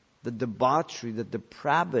 The debauchery, the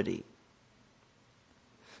depravity.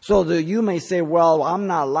 So you may say, well, I'm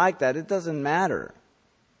not like that. It doesn't matter.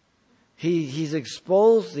 He's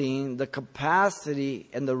exposing the capacity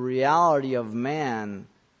and the reality of man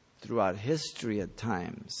throughout history at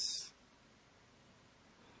times.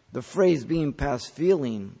 The phrase being past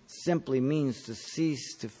feeling simply means to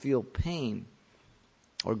cease to feel pain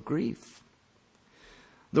or grief.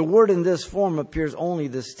 The word in this form appears only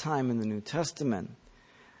this time in the New Testament.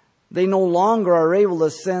 They no longer are able to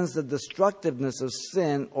sense the destructiveness of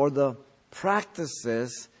sin or the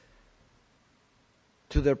practices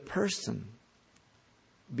to their person,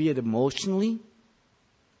 be it emotionally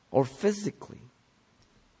or physically.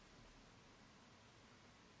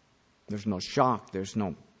 There's no shock. There's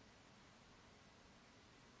nothing.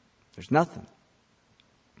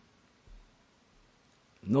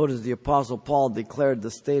 Notice the Apostle Paul declared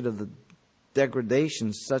the state of the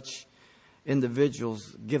degradation such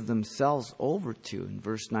individuals give themselves over to in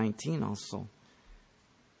verse 19 also.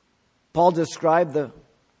 Paul described the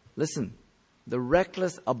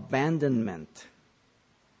reckless abandonment,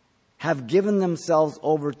 have given themselves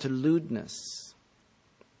over to lewdness.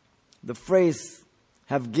 The phrase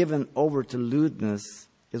have given over to lewdness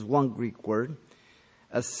is one Greek word,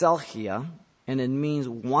 aselchia, and it means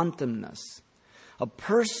wantonness. A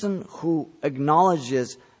person who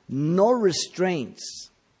acknowledges no restraints.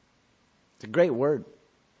 It's a great word.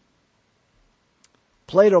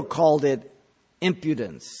 Plato called it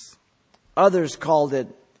impudence. Others called it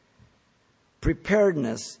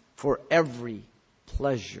preparedness for every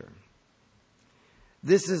pleasure.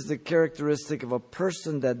 This is the characteristic of a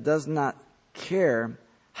person that does not care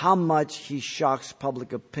how much he shocks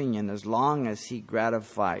public opinion as long as he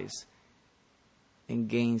gratifies and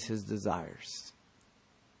gains his desires.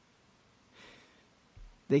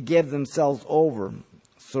 They give themselves over,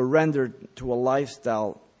 surrendered to a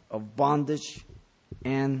lifestyle of bondage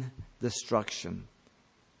and destruction,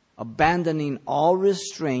 abandoning all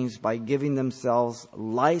restraints by giving themselves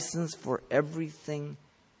license for everything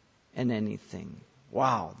and anything.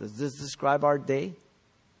 Wow, does this describe our day?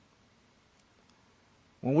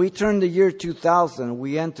 When we turned the year 2000,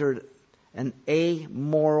 we entered an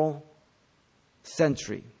amoral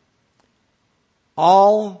century.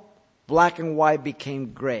 All black and white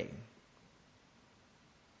became gray.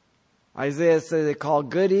 Isaiah said they call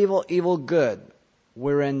good evil, evil good.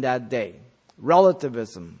 We're in that day.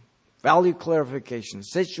 Relativism, value clarification,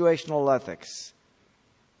 situational ethics.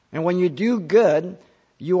 And when you do good,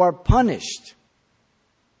 you are punished.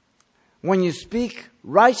 When you speak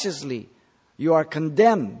righteously, you are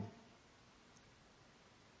condemned.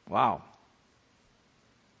 Wow.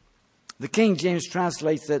 The King James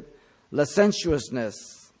translates it licentiousness,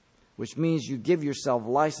 which means you give yourself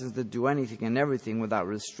license to do anything and everything without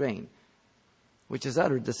restraint, which is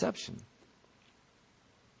utter deception.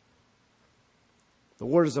 The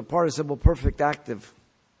word is a participle perfect active,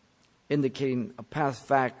 indicating a past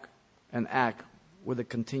fact and act with a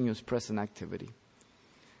continuous present activity.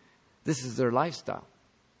 This is their lifestyle.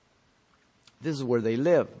 This is where they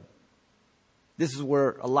live. This is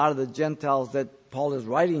where a lot of the Gentiles that Paul is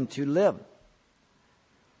writing to live.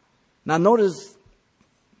 Now notice,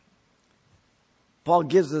 Paul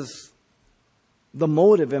gives us the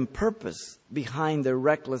motive and purpose behind their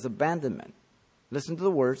reckless abandonment. Listen to the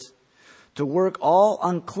words. To work all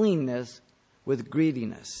uncleanness with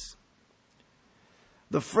greediness.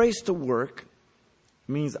 The phrase to work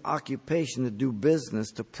means occupation, to do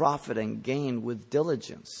business, to profit and gain with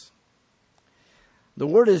diligence. The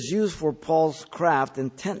word is used for Paul's craft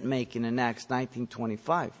and tent making in Acts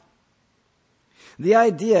 19:25. The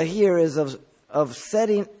idea here is of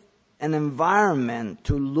setting an environment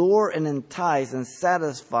to lure and entice and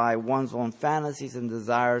satisfy one's own fantasies and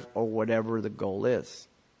desires or whatever the goal is.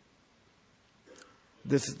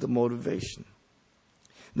 This is the motivation.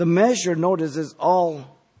 The measure, notice, is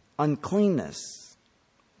all uncleanness,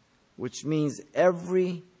 which means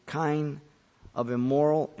every kind of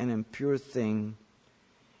immoral and impure thing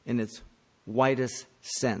in its widest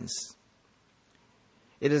sense.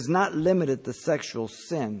 It is not limited to sexual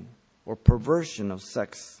sin or perversion of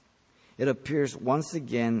sex. It appears once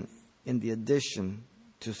again in the addition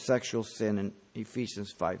to sexual sin in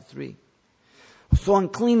Ephesians 5:3. So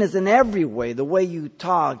uncleanness in every way, the way you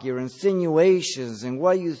talk, your insinuations, and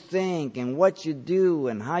what you think, and what you do,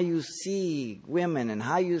 and how you see women, and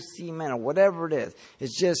how you see men, or whatever it is.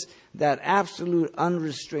 It's just that absolute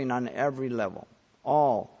unrestraint on every level.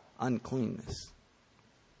 All uncleanness.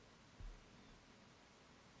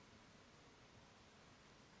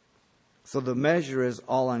 So the measure is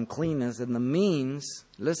all uncleanness, and the means,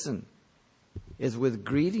 listen, is with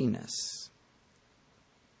greediness.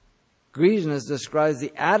 Greediness describes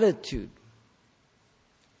the attitude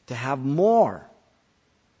to have more.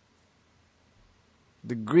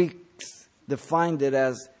 The Greeks defined it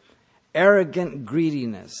as arrogant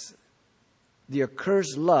greediness, the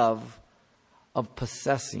accursed love of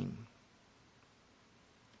possessing.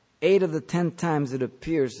 8 of the 10 times it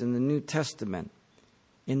appears in the New Testament,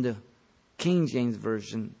 in the King James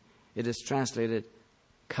Version, it is translated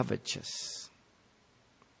covetous.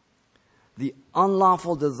 The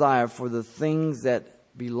unlawful desire for the things that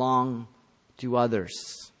belong to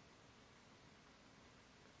others.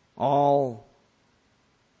 All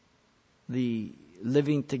the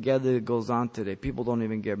living together that goes on today. People don't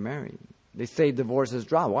even get married. They say divorce is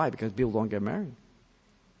dry. Why? Because people don't get married.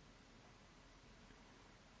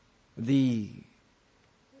 The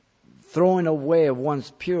throwing away of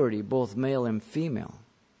one's purity, both male and female.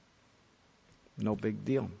 No big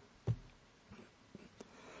deal.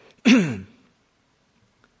 The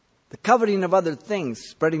coveting of other things,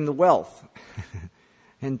 spreading the wealth,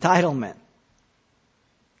 entitlement.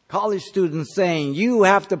 College students saying, you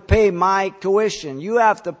have to pay my tuition. You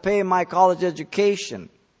have to pay my college education.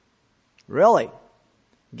 Really?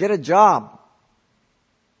 Get a job.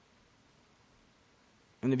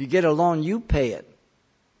 And if you get a loan, you pay it.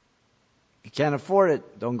 If you can't afford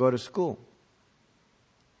it, don't go to school.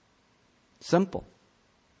 Simple.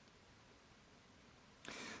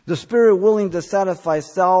 The spirit willing to satisfy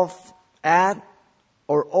self at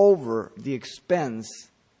or over the expense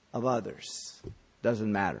of others.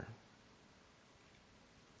 Doesn't matter.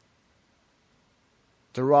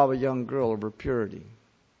 to rob a young girl of her purity,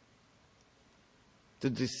 to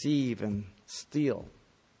deceive and steal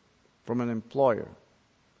from an employer,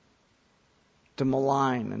 to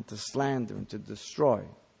malign and to slander and to destroy.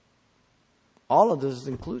 All of this is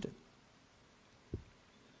included.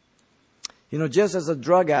 You know, just as a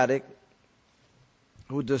drug addict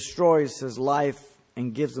who destroys his life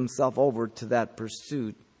and gives himself over to that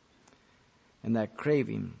pursuit and that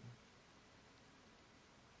craving,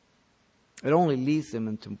 it only leads him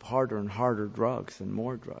into harder and harder drugs and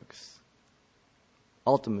more drugs.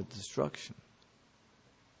 Ultimate destruction.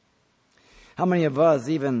 How many of us,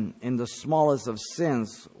 even in the smallest of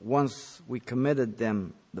sins, once we committed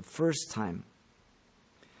them the first time,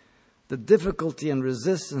 the difficulty and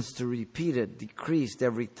resistance to repeat it decreased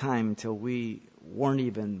every time until we weren't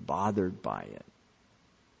even bothered by it?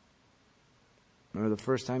 Remember the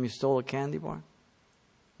first time you stole a candy bar?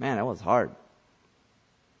 Man, that was hard.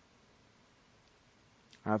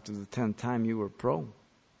 After the 10th time, you were pro.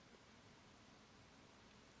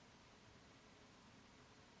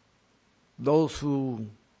 Those who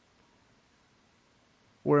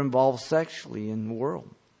were involved sexually in the world,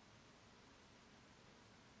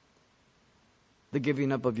 the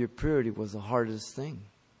giving up of your purity was the hardest thing.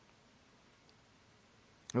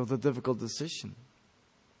 It was a difficult decision.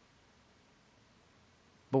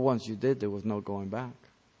 But once you did, there was no going back.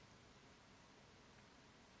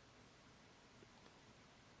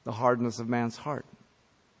 The hardness of man's heart.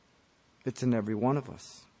 It's in every one of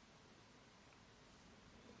us.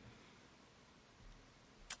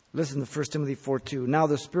 Listen to 1 Timothy 4:2. Now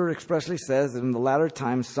the Spirit expressly says that in the latter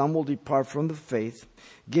times some will depart from the faith,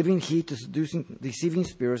 giving heed to deceiving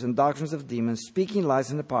spirits and doctrines of demons, speaking lies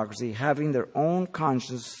and hypocrisy, having their own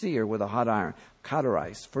conscience seared with a hot iron.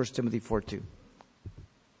 Cauterized. 1 Timothy 4:2.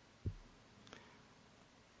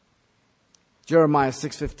 Jeremiah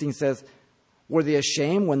 6:15 says, were they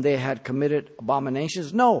ashamed when they had committed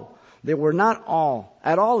abominations? No, they were not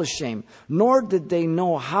at all ashamed, nor did they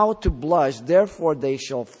know how to blush. Therefore they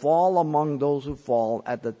shall fall among those who fall.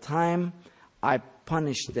 At the time I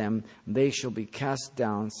punish them, they shall be cast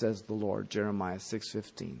down, says the Lord. Jeremiah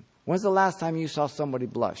 6:15. When's the last time you saw somebody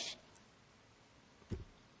blush?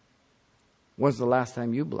 When's the last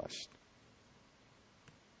time you blushed?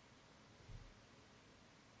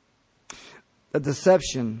 The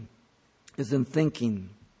deception is in thinking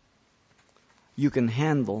you can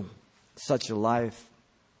handle such a life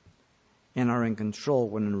and are in control,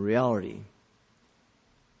 when in reality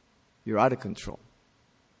you're out of control.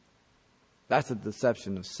 That's a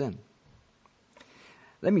deception of sin.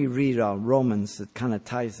 Let me read Romans. It kind of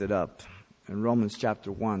ties it up. In Romans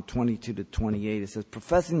chapter 1, 22 to 28, it says,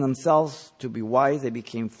 professing themselves to be wise, they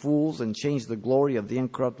became fools and changed the glory of the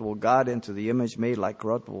incorruptible God into the image made like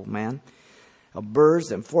corruptible man, of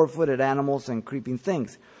birds and four-footed animals and creeping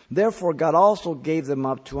things. Therefore God also gave them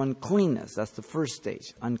up to uncleanness. That's the first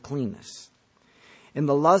stage, uncleanness. In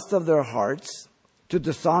the lust of their hearts, to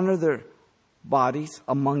dishonor their bodies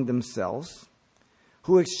among themselves,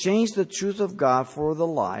 who exchanged the truth of God for the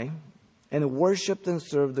lie, and worshipped and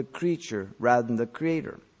served the creature rather than the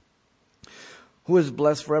Creator, who is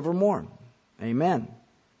blessed forevermore. Amen.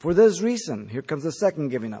 For this reason, here comes the second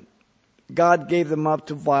giving up. God gave them up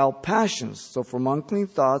to vile passions. So from unclean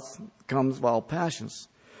thoughts comes vile passions.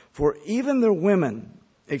 For even their women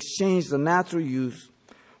exchanged the natural use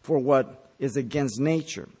for what is against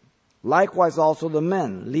nature. Likewise also the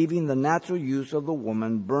men, leaving the natural use of the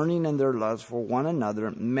woman, burning in their lust for one another,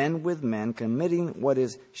 men with men, committing what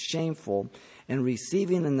is shameful, and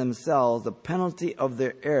receiving in themselves the penalty of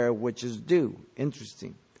their error which is due.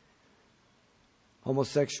 Interesting.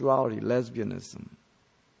 Homosexuality, lesbianism.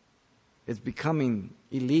 It's becoming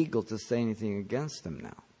illegal to say anything against them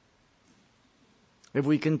now. If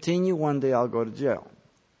we continue, one day I'll go to jail.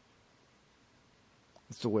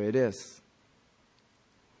 That's the way it is.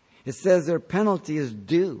 It says their penalty is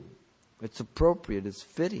due. It's appropriate. It's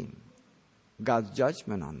fitting. God's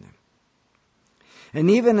judgment on them.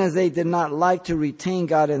 And even as they did not like to retain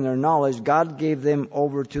God in their knowledge, God gave them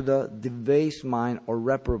over to the debased mind or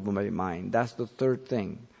reprobate mind. That's the third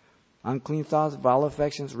thing. Unclean thoughts, vile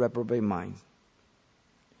affections, reprobate minds.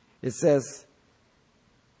 It says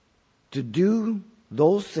to do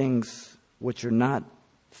those things which are not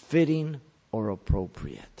fitting or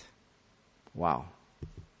appropriate. Wow.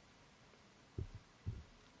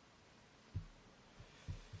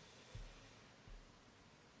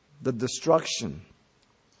 The destruction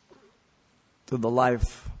to the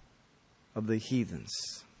life of the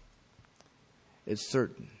heathens is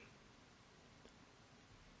certain.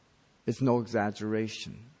 It's no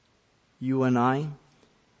exaggeration. You and I,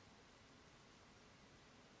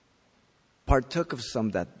 partook of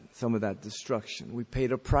some of that destruction. We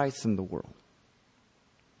paid a price in the world.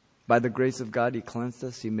 By the grace of God, He cleansed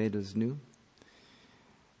us. He made us new.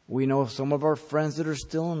 We know some of our friends that are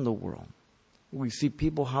still in the world. We see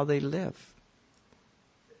people, how they live.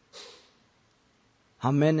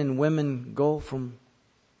 How men and women go from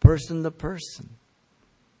person to person.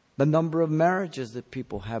 The number of marriages that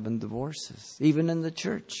people have and divorces, even in the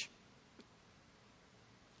church.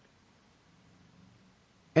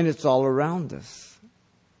 And it's all around us.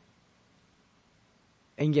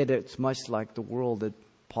 And yet it's much like the world that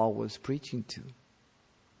Paul was preaching to.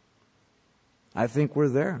 I think we're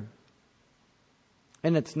there.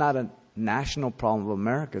 And it's not a national problem of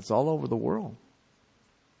America. It's all over the world.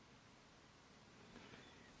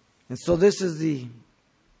 And so this is the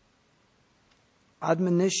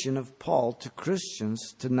admonition of Paul to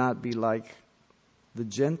Christians to not be like the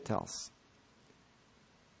Gentiles.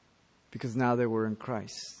 Because now they were in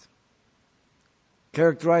Christ.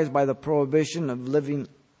 Characterized by the prohibition of living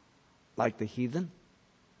like the heathen.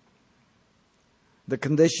 The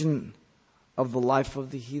condition of the life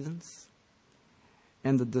of the heathens.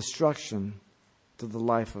 And the destruction to the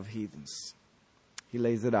life of heathens. He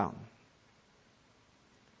lays it out.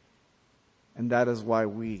 And that is why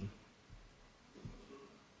we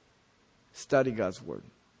study God's Word.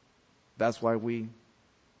 That's why we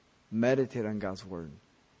meditate on God's Word.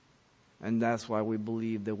 And that's why we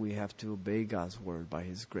believe that we have to obey God's Word by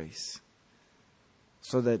His grace.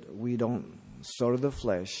 So that we don't sow to the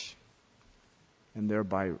flesh and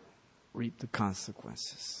thereby reap the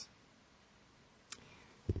consequences.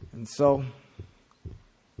 And so,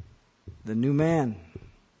 the new man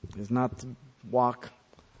is not to walk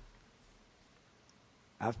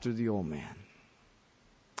after the old man.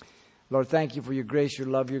 Lord, thank you for your grace, your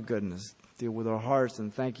love, your goodness. Deal with our hearts,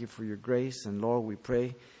 and thank you for your grace. And Lord, we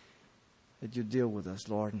pray that you deal with us,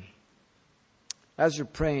 Lord. As you're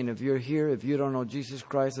praying, if you're here, if you don't know Jesus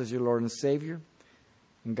Christ as your Lord and Savior,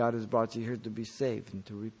 and God has brought you here to be saved and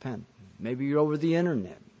to repent. Maybe you're over the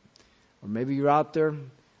internet, or maybe you're out there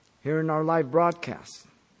hearing our live broadcast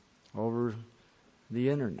over the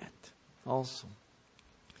internet also.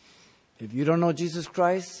 If you don't know Jesus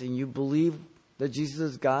Christ and you believe that Jesus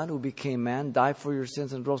is God who became man, died for your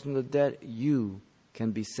sins and rose from the dead, you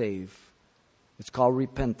can be saved. It's called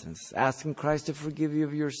repentance. Asking Christ to forgive you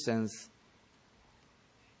of your sins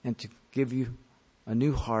and to give you a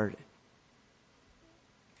new heart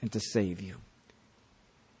and to save you.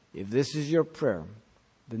 If this is your prayer,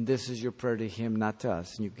 then this is your prayer to Him, not to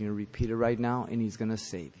us. And you can repeat it right now, and He's going to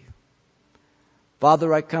save you.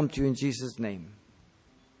 Father, I come to you in Jesus' name.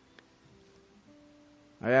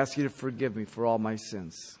 I ask you to forgive me for all my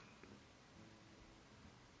sins.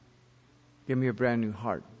 Give me a brand new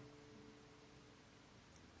heart.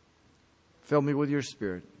 Fill me with your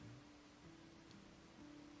Spirit.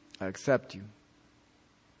 I accept you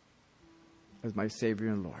as my Savior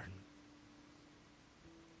and Lord.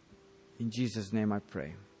 In Jesus' name I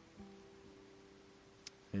pray.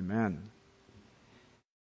 Amen.